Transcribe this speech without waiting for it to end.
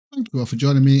Thank you all for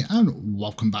joining me and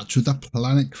welcome back to the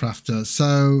Planet Crafter.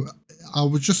 So I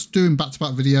was just doing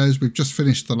back-to-back videos. We've just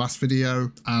finished the last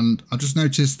video and I just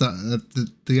noticed that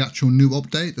the actual new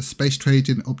update, the space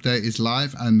trading update, is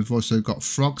live, and we've also got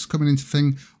frogs coming into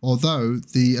thing, although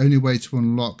the only way to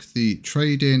unlock the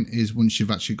trading is once you've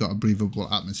actually got a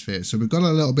breathable atmosphere. So we've got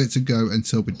a little bit to go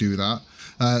until we do that.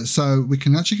 So we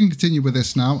can actually continue with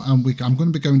this now, and I'm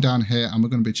going to be going down here and we're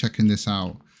going to be checking this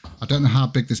out. I don't know how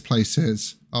big this place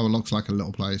is. Oh, it looks like a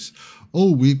little place.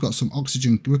 Oh, we've got some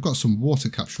oxygen. We've got some water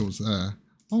capsules there.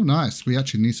 Oh, nice. We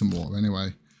actually need some water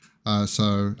anyway.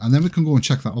 And then we can go and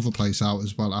check that other place out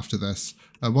as well after this.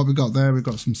 What we got there, we've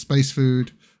got some space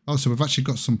food. Oh, so we've actually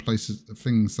got some places,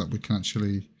 things that we can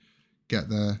actually get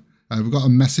there. We've got a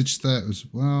message there as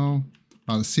well.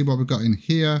 Right, let's see what we've got in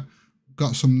here. We've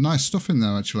got some nice stuff in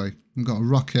there, actually. We've got a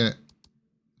rocket.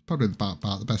 Probably about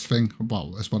the best thing,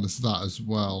 well, as well as that as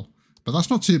well. But that's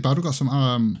not too bad. We've got some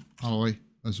alloy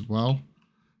as well.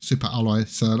 Super alloy.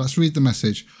 So let's read the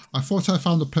message. I thought I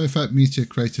found the perfect meteor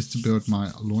craters to build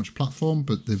my launch platform,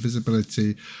 but the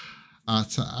visibility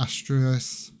to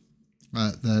Asteroids,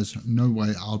 there's no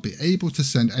way I'll be able to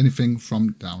send anything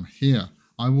from down here.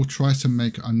 I will try to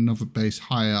make another base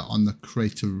higher on the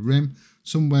crater rim.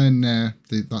 Somewhere near,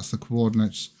 that's the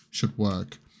coordinates, should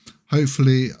work.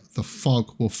 Hopefully the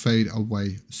fog will fade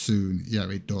away soon. Yeah,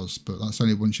 it does, but that's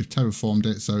only once you've terraformed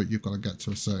it, so you've got to get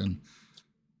to a certain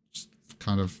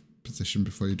kind of position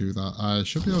before you do that. I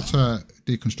should be able to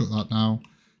deconstruct that now.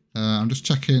 I'm just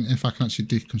checking if I can actually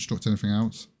deconstruct anything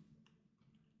else.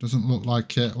 Doesn't look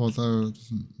like it, although it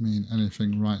doesn't mean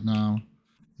anything right now.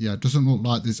 Yeah, it doesn't look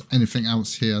like there's anything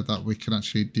else here that we can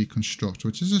actually deconstruct,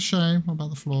 which is a shame. What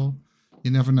about the floor?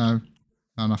 You never know.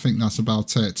 And I think that's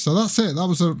about it. So that's it. That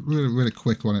was a really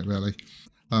quick one, really.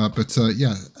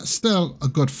 Yeah, still a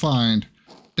good find,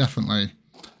 definitely.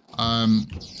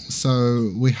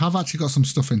 So we have actually got some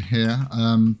stuff in here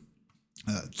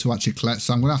to actually collect.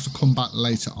 So I'm going to have to come back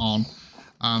later on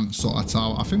and sort that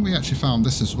out. I think we actually found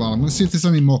this as well. I'm going to see if there's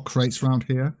any more crates around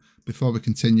here before we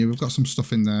continue. We've got some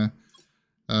stuff in there.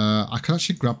 I can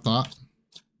actually grab that.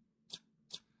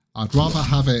 I'd rather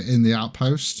have it in the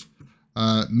outpost.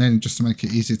 Mainly just to make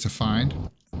it easier to find.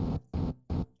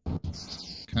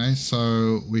 Okay,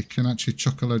 so we can actually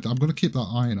chuck a load. I'm going to keep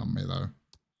that iron on me though.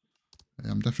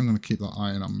 Yeah, I'm definitely going to keep that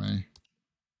iron on me.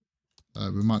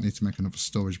 We might need to make another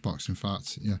storage box, in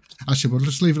fact. Yeah, actually we'll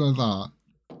just leave it like that.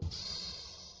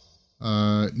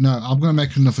 No, I'm going to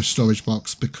make another storage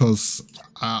box because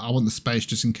I want the space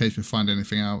just in case we find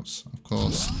anything else, of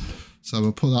course. So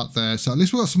we'll put that there. So at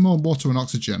least we've got some more water and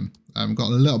oxygen. We've got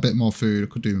a little bit more food. I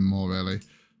could do more, really.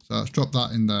 So let's drop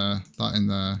that in there, that in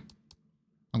there.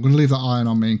 I'm going to leave that iron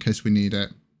on me in case we need it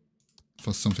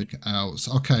for something else.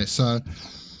 Okay, so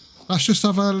let's just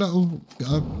have a little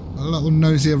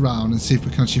nosy around and see if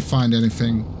we can actually find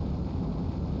anything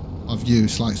of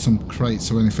use, like some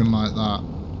crates or anything like that.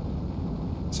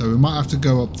 So we might have to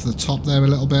go up to the top there a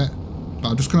little bit. But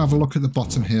I'm just going to have a look at the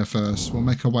bottom here first. We'll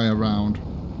make our way around.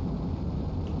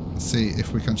 See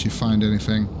if we can actually find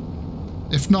anything.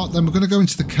 If not, then we're going to go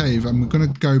into the cave and we're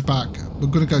going to go back. We're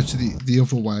going to go to the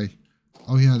other way.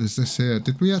 Oh yeah, there's this here.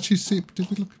 Did we actually see? Did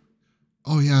we look?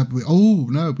 Oh yeah. Oh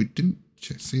no, we didn't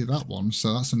see that one.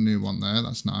 So that's a new one there.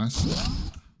 That's nice.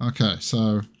 Okay,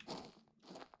 so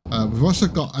we've also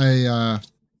got a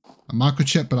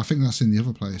microchip, but I think that's in the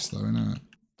other place though, isn't it?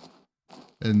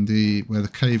 In the where the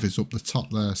cave is up the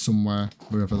top there somewhere,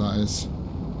 wherever that is.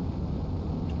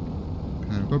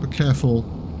 We've got to be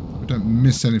careful we don't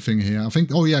miss anything here. I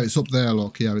think, oh yeah, it's up there,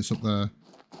 look. Yeah, it's up there.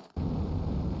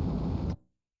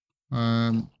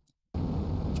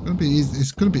 It's going to be easy.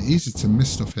 It's going to be easy to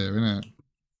miss stuff here, isn't it?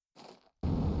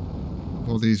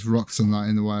 All these rocks and that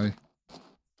in the way.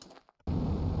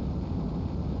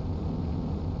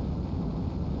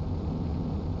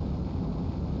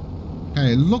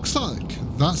 Okay, it looks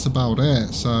like that's about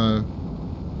it. So,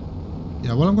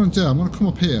 yeah, what I'm going to do, I'm going to come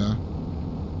up here.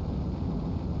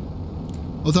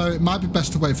 Although it might be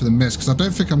best to wait for the mist because I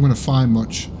don't think I'm going to find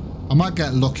much. I might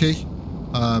get lucky,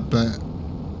 but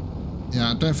yeah,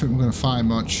 I don't think we're going to find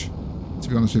much, to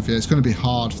be honest with you. It's going to be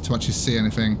hard to actually see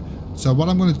anything. So what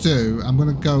I'm going to do, I'm going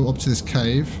to go up to this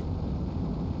cave.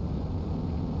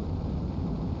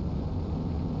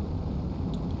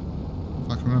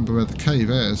 If I can remember where the cave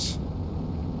is.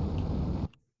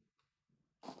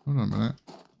 Hold on a minute.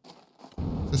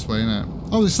 This way, innit?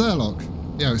 Oh, it's there, look.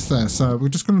 Yeah, it's there. So we're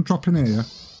just going to drop in here.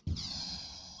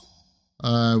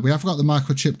 We have got the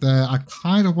microchip there. I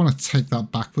kind of want to take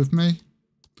that back with me.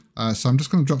 So I'm just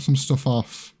going to drop some stuff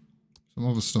off. Some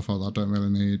other stuff off that I don't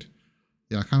really need.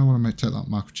 Yeah, I kind of want to take that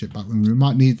microchip back. We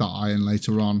might need that iron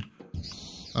later on.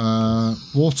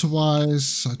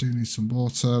 Water-wise, I do need some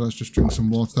water. Let's just drink some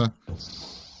water.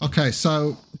 Okay,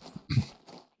 so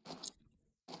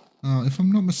if I'm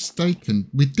not mistaken,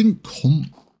 we didn't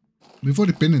come. We've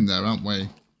already been in there, haven't we?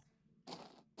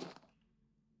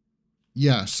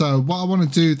 Yeah, so what I want to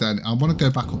do then, I want to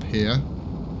go back up here.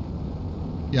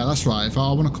 Yeah, that's right. If I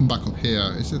want to come back up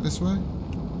here, is it this way?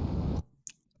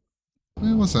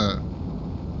 Where was it?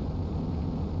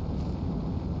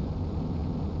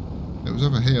 It was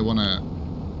over here, wasn't it?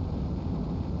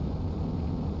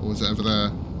 Or was it over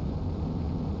there?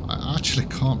 I actually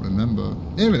can't remember.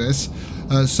 Here it is.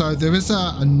 So there is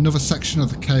another section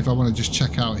of the cave I want to just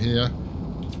check out here.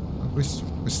 We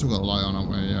still got a light on,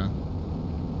 haven't we? Yeah.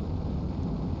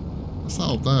 What's that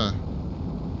up there?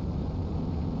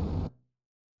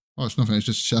 Oh, it's nothing. It's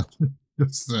just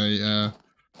just a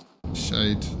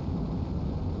shade.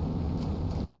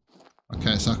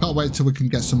 Okay, so I can't wait till we can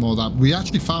get some more of that. We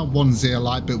actually found one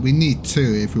zeolite, but we need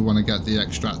two if we want to get the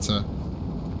extractor.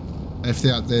 If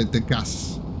the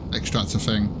gas extractor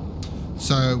thing.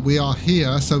 So we are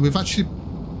here. So we've actually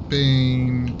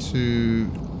been to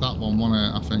that one,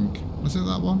 wasn't it? I think. Was it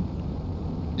that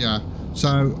one? Yeah.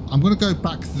 So I'm going to go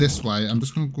back this way. I'm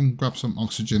just going to go and grab some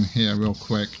oxygen here real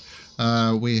quick.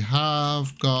 We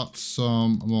have got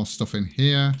some more stuff in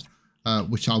here,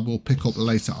 which I will pick up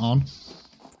later on.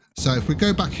 So if we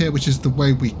go back here, which is the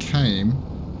way we came,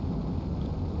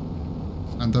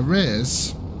 and there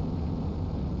is,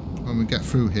 when we get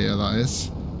through here, that is,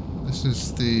 this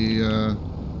is the,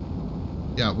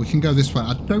 yeah, we can go this way.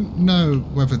 I don't know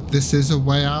whether this is a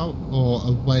way out or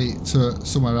a way to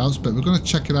somewhere else, but we're going to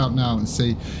check it out now and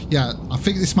see. Yeah, I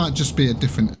think this might just be a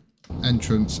different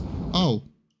entrance. Oh.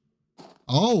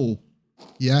 Oh.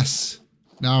 Yes.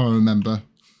 Now I remember.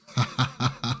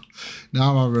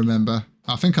 Now I remember.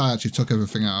 I think I actually took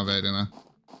everything out of it, didn't I?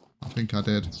 I think I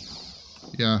did.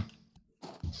 Yeah.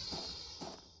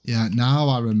 Yeah, now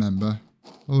I remember.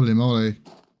 Holy moly.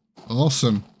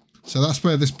 Awesome. So that's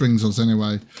where this brings us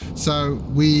anyway. So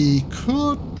we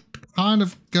could kind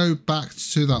of go back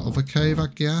to that other cave, I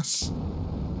guess.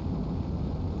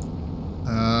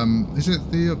 Is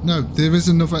it the... No, there is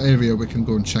another area we can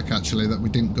go and check actually that we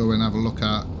didn't go and have a look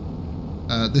at.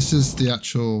 This is the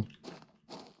actual...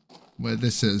 where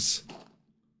this is.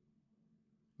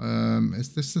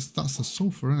 Is this that's the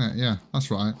sulfur, isn't it? Yeah,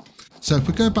 that's right. So if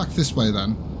we go back this way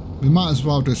then, we might as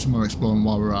well do some more exploring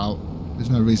while we're out. There's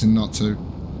no reason not to.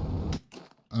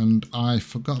 And I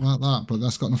forgot about that, but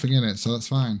that's got nothing in it, so that's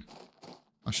fine.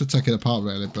 I should take it apart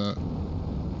really, but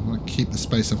I want to keep the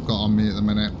space I've got on me at the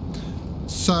minute.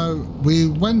 So we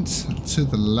went to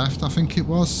the left, I think it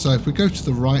was. So if we go to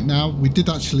the right now, we did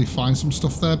actually find some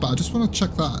stuff there, but I just want to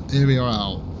check that area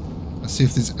out and see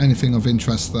if there's anything of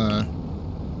interest there.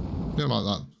 I feel like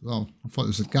that. Oh, I thought there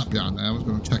was a gap behind there. I was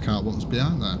going to check out what was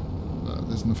behind there, but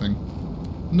there's nothing.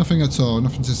 Nothing at all.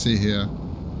 Nothing to see here.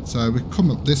 So we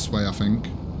come up this way, I think,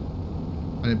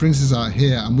 and it brings us out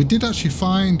here. And we did actually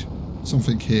find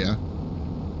something here.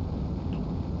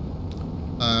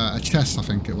 A chest, I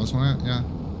think it was, wasn't it? Yeah.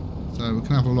 So we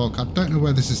can have a look. I don't know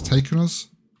where this is taking us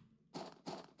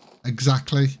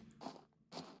exactly.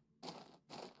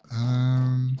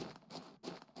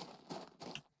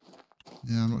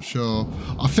 Yeah, I'm not sure.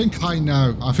 I think I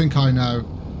know. I think I know.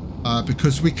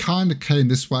 Because we kind of came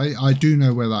this way. I do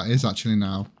know where that is actually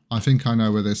now. I think I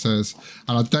know where this is.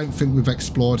 And I don't think we've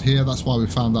explored here. That's why we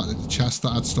found that chest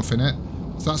that had stuff in it.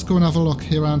 So let's go and have a look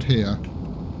here around here.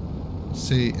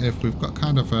 See if we've got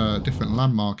kind of a different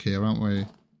landmark here, aren't we?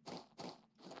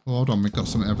 Oh, hold on, we've got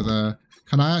something over there.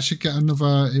 Can I actually get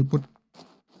another... It would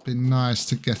be nice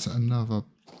to get another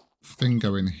thing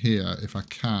going here if I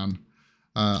can.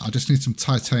 I just need some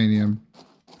titanium.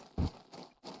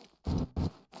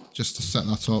 Just to set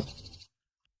that up.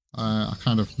 I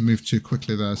kind of moved too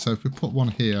quickly there. So if we put one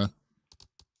here.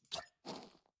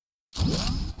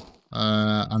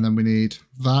 And then we need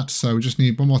that. So we just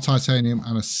need one more titanium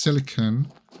and a silicon.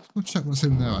 We'll check what's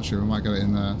in there actually. We might get it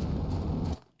in there.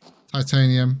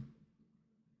 Titanium.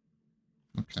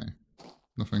 Okay.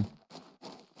 Nothing.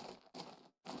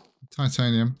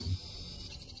 Titanium.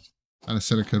 And a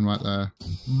silicon right there.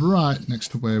 Right next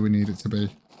to where we need it to be.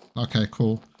 Okay,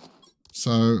 cool. So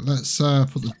let's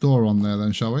put the door on there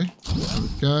then, shall we? There we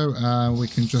go. We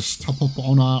can just top up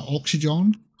on our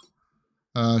oxygen.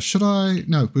 Should I?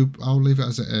 No, I'll leave it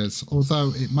as it is.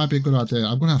 Although it might be a good idea.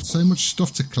 I'm going to have so much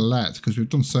stuff to collect because we've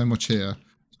done so much here.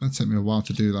 It's going to take me a while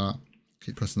to do that.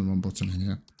 Keep pressing the wrong button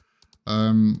here.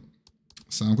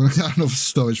 So I'm going to get another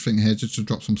storage thing here just to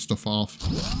drop some stuff off.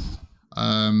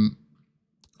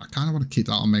 I kind of want to keep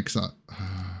that on me because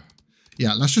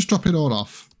yeah, let's just drop it all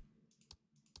off.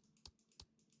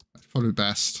 That's probably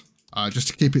best. Just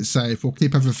to keep it safe. We'll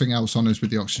keep everything else on us with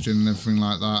the oxygen and everything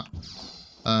like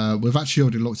that. We've actually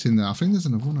already looked in there. I think there's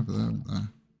another one over there, isn't there?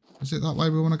 Is it that way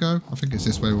we want to go? I think it's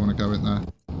this way we want to go, isn't there?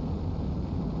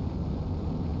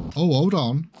 Oh, hold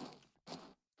on.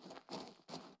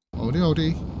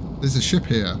 Holdy. There's a ship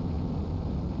here.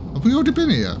 Have we already been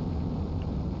here?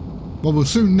 Well, we'll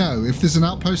soon know. If there's an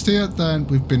outpost here, then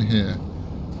we've been here.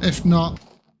 If not,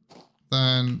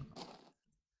 then...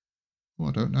 well,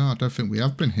 I don't know. I don't think we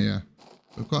have been here.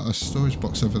 We've got a storage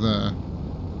box over there.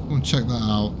 Go and check that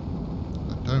out.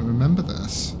 I don't remember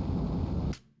this.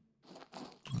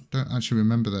 I don't actually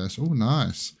remember this. Oh,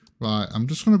 nice. Right, I'm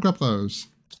just going to grab those.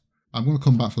 I'm going to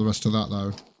come back for the rest of that,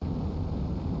 though.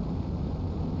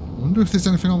 I wonder if there's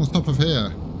anything on the top of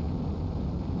here.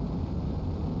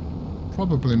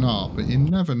 Probably not, but you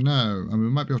never know. And we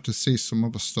might be able to see some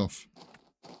other stuff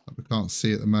that we can't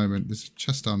see at the moment. There's a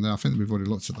chest down there. I think we've already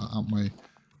looked at that, haven't we?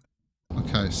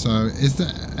 Okay, so is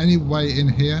there any way in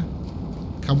here?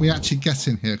 Can we actually get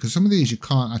in here? Because some of these you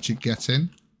can't actually get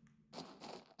in.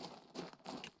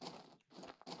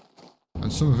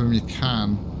 And some of them you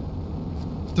can.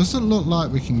 Doesn't look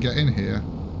like we can get in here.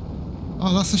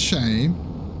 Oh, that's a shame.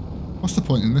 What's the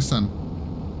point in this then?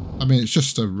 I mean, it's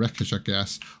just a wreckage, I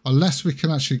guess. Unless we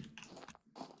can actually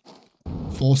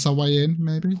force our way in,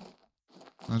 maybe?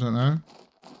 I don't know.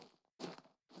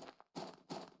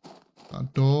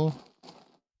 That door.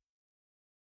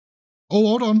 Oh,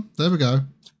 hold on. There we go.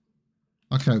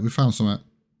 Okay, we found something.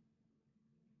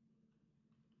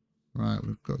 Right,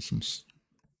 we've got some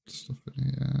stuff in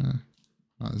here.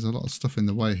 Right, there's a lot of stuff in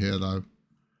the way here, though.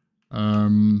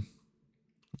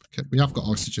 Okay, we have got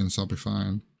oxygen, so I'll be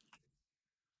fine.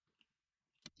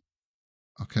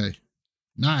 Okay.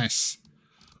 Nice.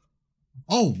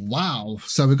 Oh, wow.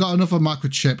 So we've got another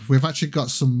microchip. We've actually got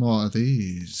some more of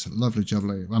these. Lovely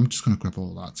jubbly. I'm just going to grab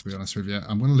all that, to be honest with you.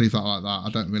 I'm going to leave that like that. I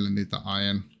don't really need that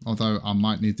iron. Although I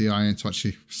might need the iron to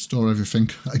actually store everything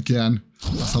again.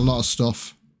 That's a lot of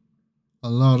stuff. A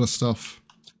lot of stuff.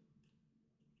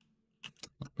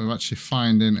 We're actually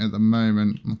finding at the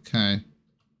moment. Okay.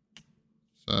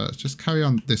 So let's just carry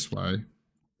on this way.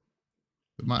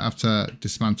 We might have to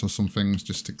dismantle some things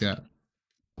just to get...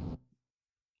 oh,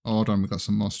 hold on, we've got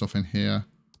some more stuff in here.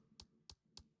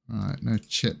 Alright, no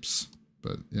chips,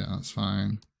 but yeah, that's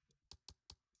fine.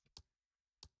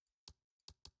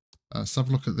 Let's have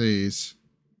a look at these.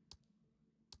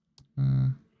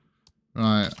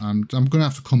 Right, I'm going to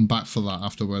have to come back for that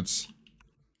afterwards.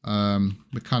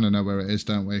 We kind of know where it is,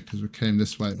 don't we? Because we came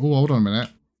this way. Oh, hold on a minute.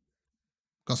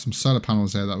 Got some solar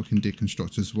panels there that we can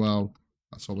deconstruct as well.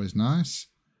 That's always nice.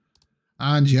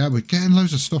 And yeah, we're getting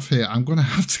loads of stuff here. I'm going to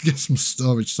have to get some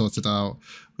storage sorted out.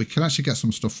 We can actually get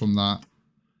some stuff from that.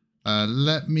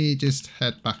 Let me just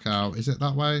head back out. Is it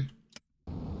that way?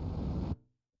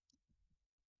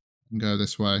 And go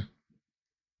this way.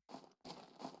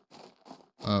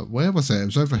 Where was it? It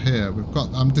was over here. We've got...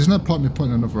 there's no point in me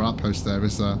putting another outpost there,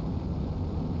 is there?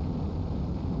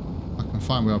 I can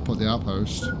find where I put the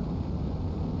outpost.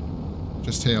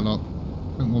 Just here, look.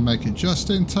 I think we'll make it just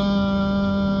in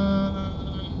time.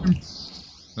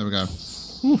 There we go.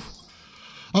 Whew.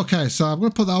 Okay, so I'm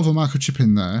going to put that other microchip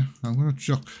in there. I'm going to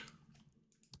chuck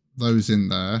those in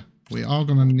there. We are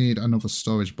going to need another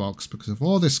storage box because of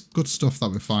all this good stuff that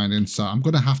we're finding. So I'm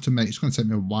going to have to make... it's going to take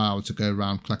me a while to go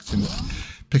around collecting,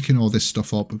 picking all this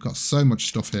stuff up. We've got so much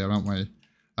stuff here, haven't we?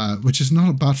 Which is not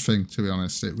a bad thing, to be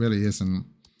honest. It really isn't.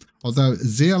 Although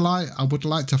zeolite, I would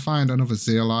like to find another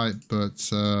zeolite,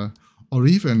 but... or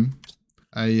even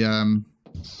a...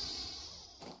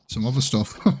 some other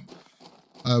stuff.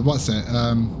 What's it?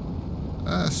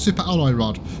 Super alloy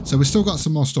rod. So we've still got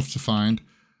some more stuff to find.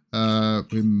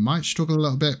 We might struggle a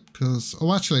little bit because...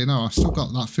 oh, actually, no. I've still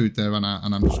got that food there, and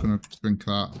I'm just going to drink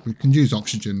that. We can use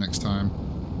oxygen next time.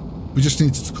 We just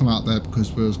need to come out there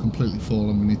because we're completely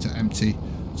full and we need to empty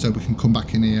so we can come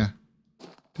back in here.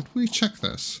 Did we check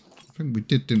this? I think we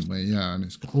did, didn't we? Yeah, and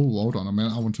it's... oh, hold on a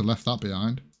minute. I want to have left that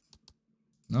behind.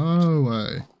 No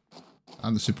way.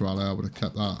 And the super alloy, I would have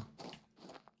kept that.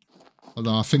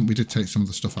 Although I think we did take some of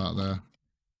the stuff out there.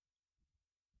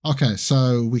 Okay,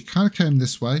 so we kind of came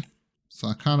this way. So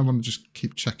I kind of want to just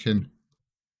keep checking.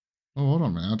 Oh, hold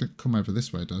on a minute. I didn't come over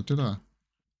this way, did I?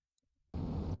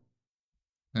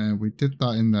 And we did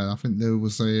that in there. I think there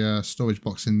was a storage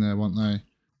box in there, weren't they?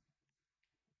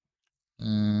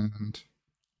 And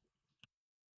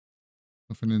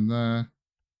nothing in there.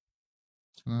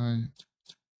 Can I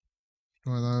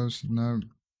try those? No.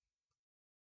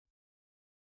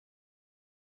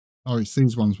 Oh, it's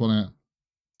these ones, wasn't it?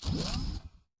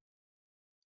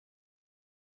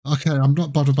 Okay, I'm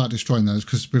not bothered about destroying those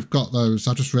because we've got those.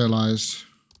 I just realised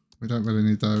we don't really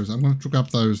need those. I'm going to grab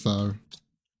those though.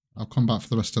 I'll come back for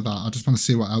the rest of that. I just want to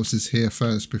see what else is here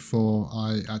first before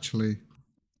I actually...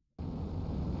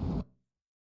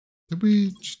 Did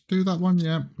we do that one?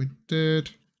 Yeah, we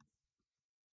did.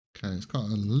 Okay, it's got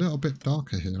a little bit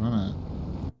darker here, hasn't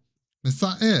it? Is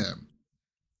that it?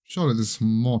 Surely there's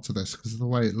some more to this because of the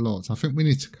way it looks. I think we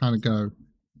need to kind of go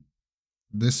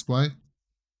this way.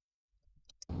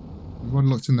 We've already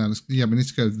looked in there. Yeah, we need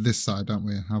to go this side, don't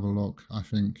we? And have a look, I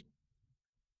think.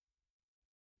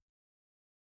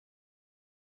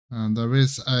 And there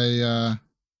is a...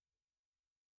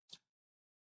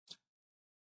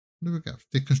 what do we get?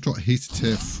 Deconstruct heater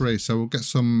tier 3. So we'll get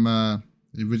some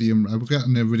iridium. We'll get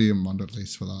an iridium one at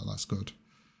least for that. That's good.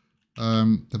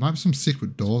 There might be some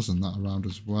secret doors and that around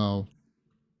as well.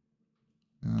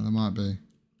 Yeah, there might be.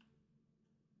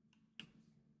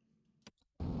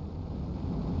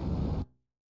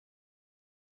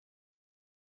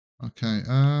 Okay,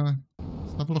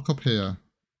 let's have a look up here.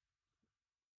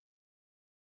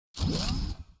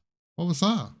 What was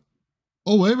that?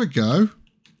 Oh, here we go.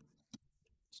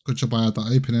 It's a good job I had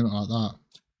that open in like that,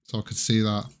 so I could see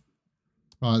that.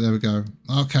 Right, there we go.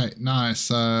 Okay, nice.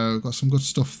 So, got some good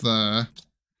stuff there.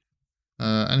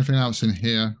 Anything else in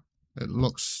here? It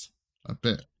looks a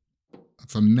bit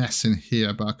of a mess in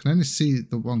here, but I can only see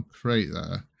the one crate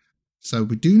there. So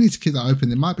we do need to keep that open.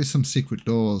 There might be some secret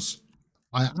doors.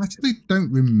 I actually don't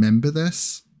remember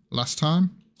this last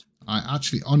time. I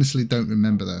actually honestly don't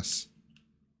remember this.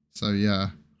 So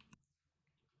yeah.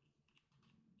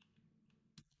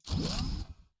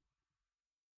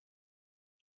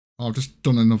 Oh, I've just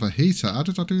done another heater. How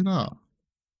did I do that?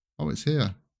 Oh, it's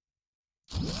here.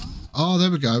 Oh,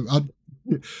 there we go.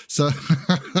 So,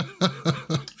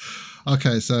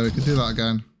 okay, so we can do that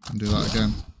again. And do that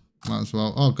again. Might as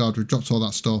well. Oh god, we've dropped all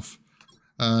that stuff.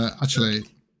 Actually,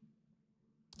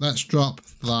 let's drop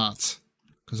that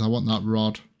because I want that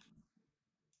rod.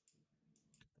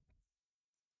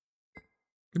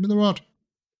 Give me the rod.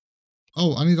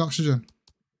 Oh, I need oxygen.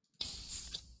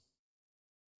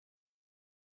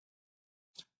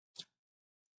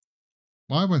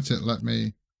 Why won't it let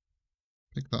me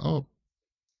pick that up?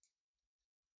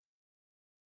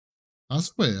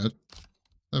 That's weird.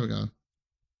 There we go.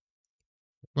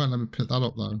 It won't let me pick that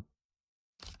up though.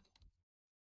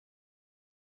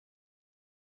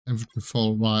 Inventory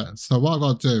full, right. So what I've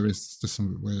got to do is just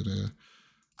something weird here.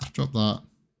 Just drop that.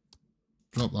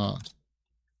 Drop that.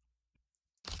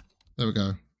 There we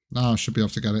go. Now I should be able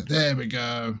to get it. There we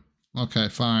go. Okay,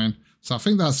 fine. So I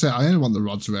think that's it. I only want the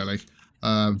rods really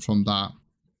from that.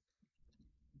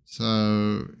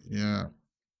 So, yeah.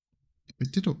 We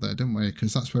did up there, didn't we?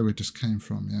 Because that's where we just came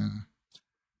from, yeah.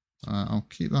 I'll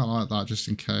keep that like that just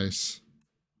in case.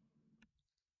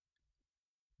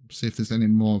 See if there's any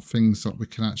more things that we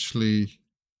can actually...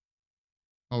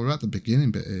 Oh, we're at the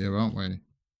beginning bit here, aren't we?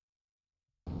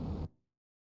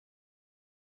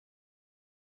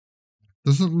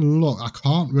 Doesn't look... I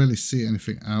can't really see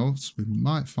anything else. We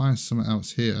might find something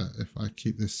else here if I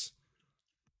keep this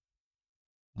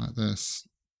like this.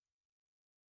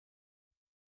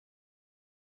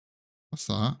 What's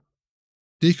that?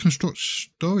 Deconstruct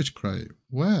storage crate.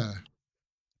 Where?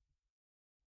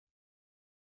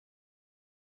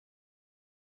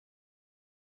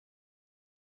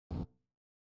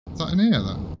 Is that in here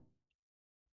then?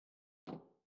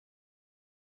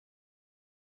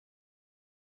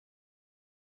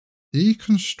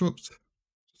 Deconstruct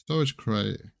storage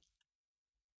crate.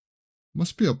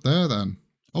 Must be up there then.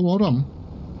 Oh, hold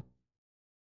on.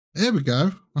 Here we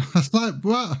go. I was like,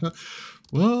 what?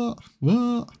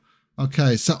 What?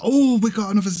 Okay, so, oh, we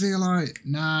got another zeolite.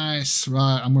 Nice.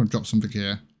 Right, I'm going to drop something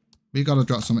here. We got to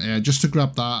drop something here just to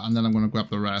grab that, and then I'm going to grab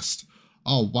the rest.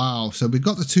 Oh, wow. So we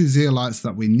got the 2 zeolites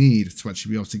that we need to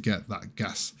actually be able to get that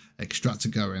gas extractor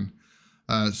going.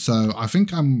 So I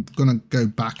think I'm going to go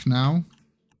back now.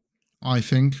 I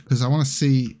think, because I want to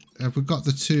see, have we got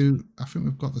the 2, I think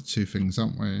we've got the 2 things,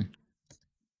 haven't we?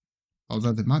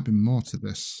 Although there might be more to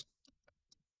this.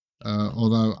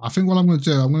 Although I think what I'm going to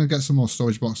do, I'm going to get some more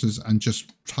storage boxes and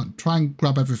just try and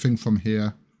grab everything from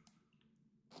here.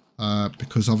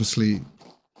 Because obviously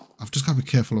I've just got to be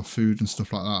careful of food and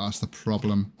stuff like that. That's the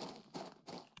problem.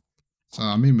 So,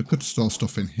 I mean, we could store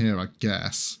stuff in here, I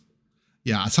guess.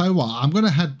 Yeah, I tell you what, I'm going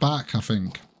to head back, I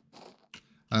think.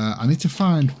 I need to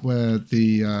find where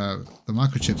the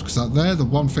microchips, because they're the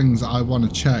one things that I want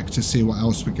to check to see what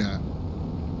else we get.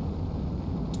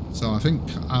 So I think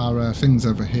our thing's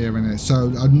over here in it. So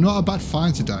not a bad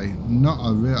find today. Not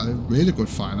a really good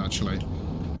find actually.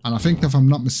 And I think if I'm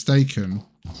not mistaken,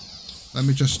 let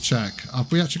me just check.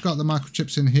 Have we actually got the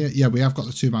microchips in here? Yeah, we have got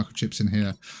the 2 microchips in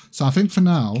here. So I think for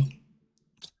now,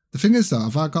 the thing is though,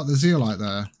 have I got the zeolite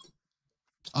there?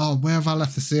 Oh, where have I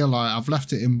left the zeolite? I've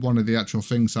left it in one of the actual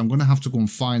things. So I'm going to have to go and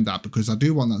find that because I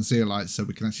do want that zeolite so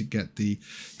we can actually get the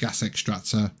gas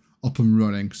extractor up and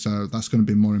running. So that's going to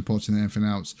be more important than anything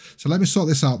else. So let me sort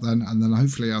this out then, and then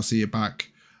hopefully I'll see you back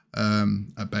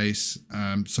at base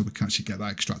so we can actually get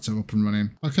that extractor up and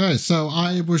running. Okay, so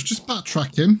I was just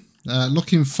backtracking.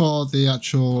 Looking for the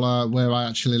actual where I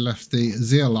actually left the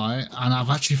zeolite, and I've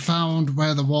actually found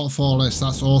where the waterfall is.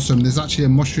 That's awesome. There's actually a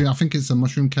mushroom, I think it's a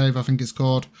mushroom cave, I think it's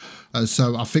called.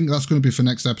 So I think that's going to be for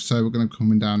next episode. We're going to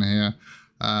come down here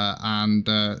and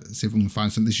see if we can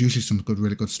find some. There's usually some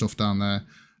really good stuff down there.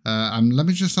 And let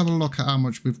me just have a look at how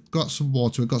much we've got. Some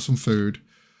water, we've got some food.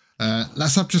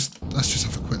 Let's just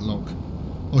have a quick look.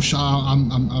 Oh,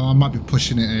 I might be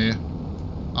pushing it here.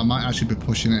 I might actually be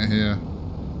pushing it here.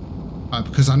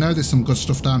 Because I know there's some good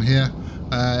stuff down here.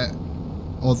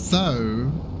 Although,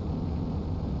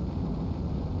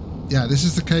 yeah, this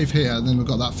is the cave here, and then we've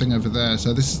got that thing over there.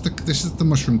 So this is the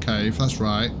mushroom cave. That's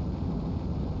right.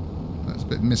 That's a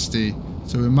bit misty.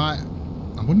 So we might.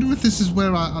 I wonder if this is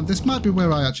where this might be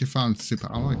where I actually found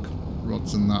superalloy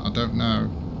rods and that. I don't know.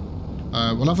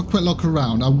 We'll have a quick look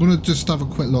around. I'm gonna just have a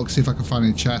quick look, see if I can find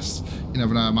any chests. You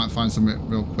never know, I might find something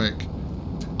real quick.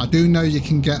 I do know you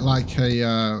can get like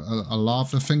a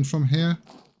lava thing from here.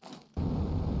 If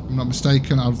I'm not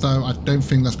mistaken, although I don't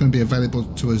think that's going to be available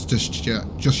to us just yet,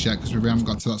 because we haven't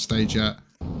got to that stage yet,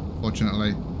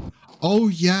 fortunately. Oh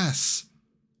yes,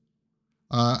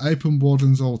 open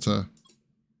Warden's altar.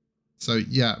 So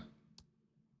yeah,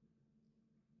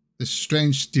 this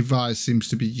strange device seems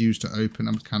to be used to open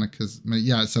a Mechanicus.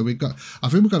 Yeah, so I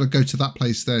think we've got to go to that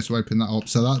place there to open that up.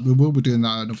 So that we will be doing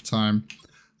that another time.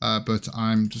 But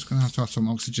I'm just going to have some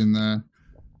oxygen there.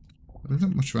 There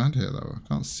isn't much around here though. I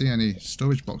can't see any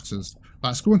storage boxes. Right,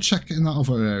 let's go and check in that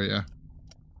other area.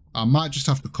 I might just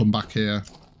have to come back here.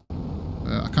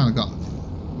 I kind of got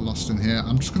lost in here.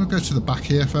 I'm just going to go to the back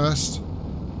here first.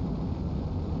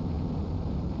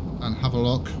 And have a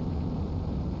look.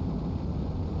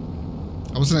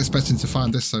 I wasn't expecting to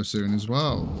find this so soon as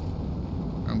well.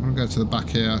 I'm going to go to the back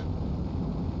here.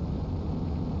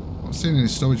 Not seen any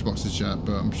storage boxes yet,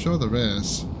 but I'm sure there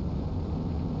is.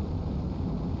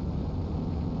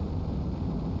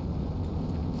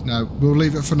 No, we'll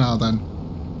leave it for now then.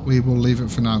 We will leave it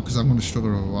for now because I'm going to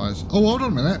struggle otherwise. Oh, hold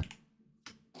on a minute.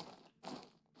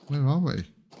 Where are we?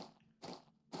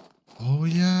 Oh,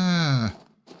 yeah.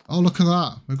 Oh, look at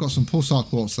that. We've got some pulsar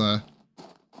quartz there.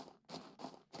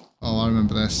 Oh, I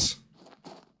remember this.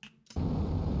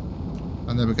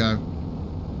 And there we go.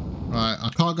 Right, I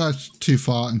can't go too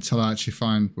far until I actually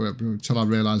until I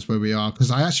realise where we are.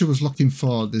 Because I actually was looking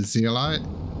for the zeolite,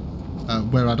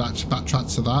 where I'd actually backtracked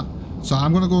to that. So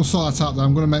I'm going to go and sort that out there.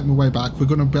 I'm going to make my way back. We're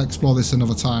going to explore this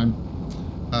another time.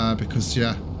 Because,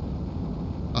 yeah,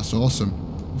 that's awesome.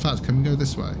 In fact, can we go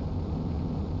this way?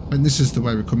 And this is the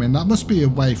way we come in. That must be a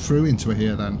way through into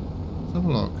here then. Let's have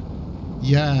a look.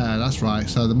 Yeah, that's right.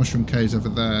 So the mushroom cave's over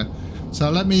there. So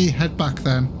let me head back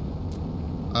then.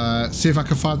 See if I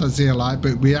can find that zeolite,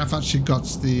 but we have actually got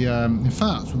the, in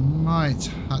fact, we might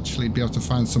actually be able to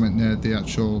find something near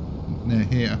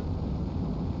here.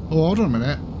 Oh, hold on a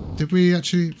minute. Did we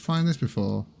actually find this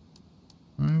before?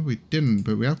 No, we didn't,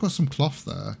 but we have got some cloth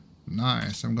there.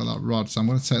 Nice, I've got that rod, so I'm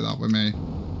going to take that with me.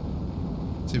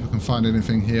 See if we can find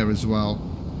anything here as well.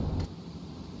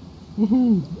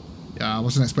 Woohoo! Yeah, I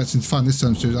wasn't expecting to find this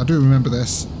so soon. I do remember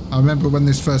this. I remember when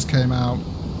this first came out.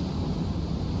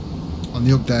 On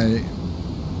the update.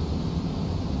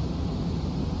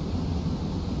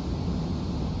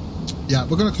 Yeah,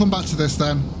 we're going to come back to this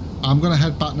then. I'm going to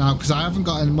head back now because I haven't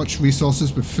got any much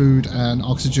resources with food and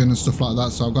oxygen and stuff like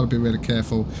that, so I've got to be really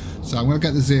careful. So I'm going to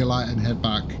get the zeolite and head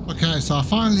back. Okay, so I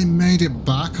finally made it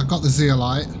back. I got the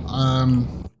zeolite.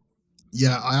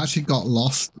 Yeah, I actually got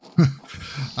lost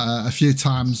a few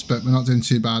times, but we're not doing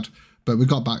too bad. But we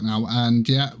got back now, and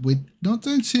yeah, we're not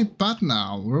doing too bad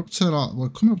now. We're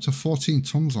coming up to 14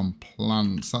 tons on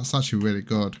plants. That's actually really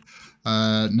good.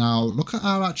 Now look at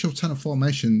our actual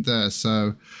terraformation there.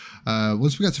 So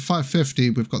once we get to 550,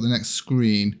 we've got the next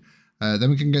screen. Then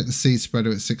we can get the seed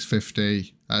spreader at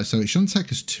 650. So it shouldn't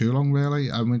take us too long really.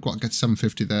 And we've got to get to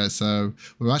 750 there. So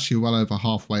we're actually well over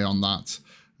halfway on that.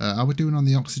 How are we doing on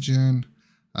the oxygen?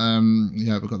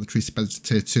 Yeah, we've got the tree spreader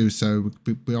tier 2, so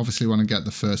we obviously want to get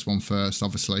the first one first,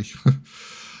 obviously.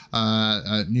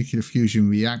 Nuclear fusion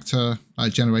reactor,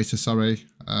 generator, sorry.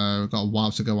 We've got a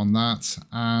while to go on that.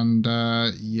 And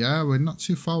yeah, we're not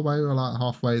too far away. We're like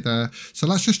halfway there. So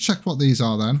let's just check what these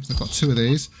are then. We've got 2 of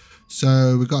these.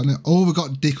 So we've got, we've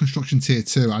got deconstruction tier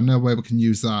 2. I know where we can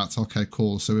use that. Okay,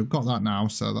 cool. So we've got that now.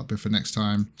 So that'll be for next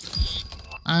time.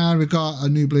 And we've got a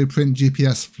new blueprint,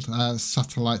 GPS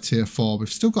satellite tier 4. We've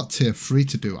still got tier 3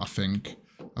 to do, I think.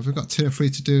 Have we got tier 3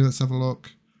 to do? Let's have a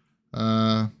look.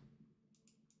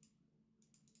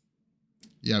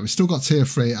 Yeah, we've still got tier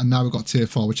 3 and now we've got tier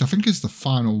 4, which I think is the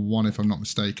final one if I'm not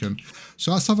mistaken.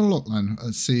 So let's have a look then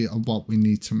and see what we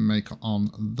need to make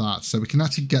on that. So we can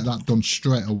actually get that done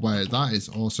straight away. That is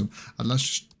awesome. And let's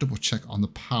just double check on the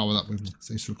power that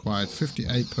is required.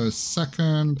 58 per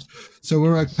second. So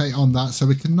we're okay on that. So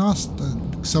we can now,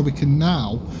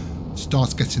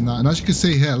 start getting that. And as you can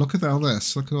see here, look at all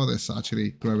this. Look at all this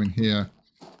actually growing here.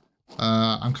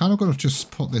 I'm kind of going to just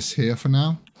put this here for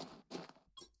now.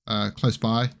 Close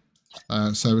by,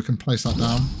 so we can place that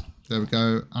down. There we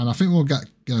go. And I think we'll get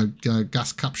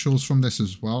gas capsules from this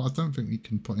as well. I don't think we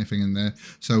can put anything in there,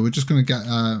 so we're just going to get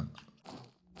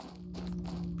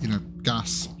you know,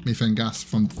 gas, methane gas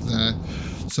from there.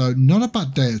 So not a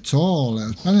bad day at all.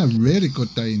 It's been a really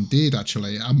good day indeed,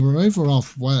 actually, and we're over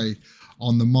halfway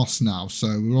on the moss now, so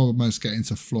we're almost getting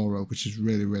to flora, which is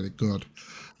really, really good.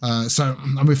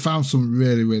 And we found some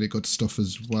really, really good stuff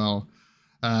as well.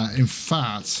 In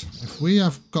fact, if we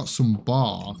have got some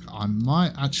bark, I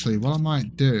might actually, what I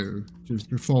might do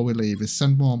just before we leave is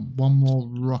send one more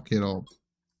rocket up.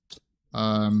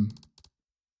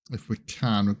 If we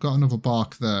can. We've got another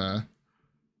bark there.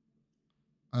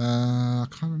 I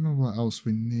can't remember what else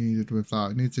we needed with that.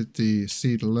 We needed the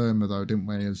seed lerma though, didn't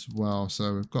we, as well?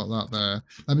 So we've got that there.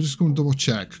 Let me just go and double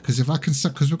check, because if I can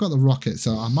set, because we've got the rocket,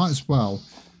 so I might as well,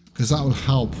 because that will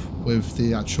help with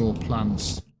the actual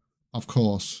plants. Of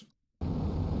course.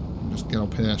 Just get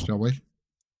up here, shall we?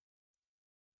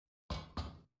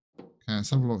 Okay, let's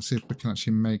have a look, see if we can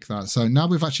actually make that. So now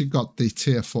we've actually got the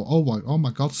tier 4. Oh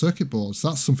my god, circuit boards.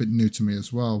 That's something new to me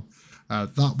as well.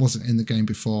 That wasn't in the game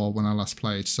before when I last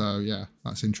played. So yeah,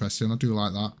 that's interesting. I do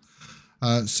like that.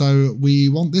 So we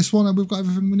want this one and we've got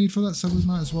everything we need for that. So we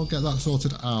might as well get that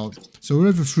sorted out. So we're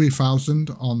over 3,000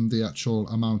 on the actual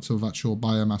amount of actual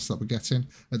biomass that we're getting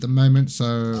at the moment. So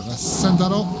let's send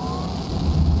that up.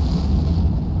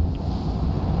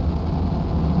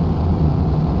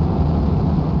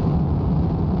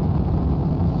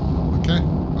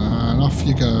 Off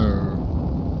you go.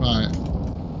 Right.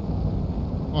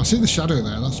 Oh, I see the shadow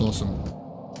there. That's awesome.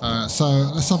 So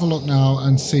let's have a look now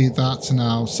and see that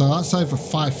now. So that's over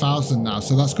 5,000 now.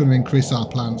 So that's going to increase our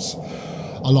plants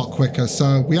a lot quicker.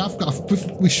 So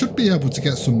we should be able to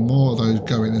get some more of those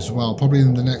going as well. Probably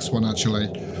in the next one actually.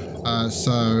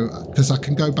 So because I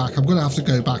can go back. I'm going to have to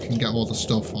go back and get all the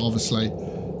stuff, obviously.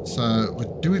 So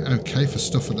we're doing okay for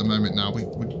stuff at the moment now.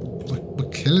 We're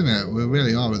killing it. We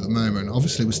really are at the moment.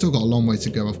 Obviously, we've still got a long way to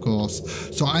go, of course.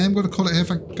 So I am going to call it here,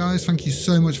 guys. Thank you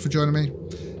so much for joining me.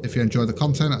 If you enjoyed the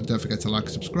content, don't forget to like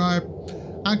and subscribe.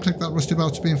 And click that rusty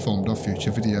bell to be informed of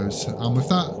future videos. And with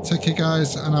that, take care,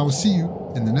 guys. And I will see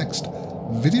you in the next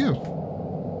video.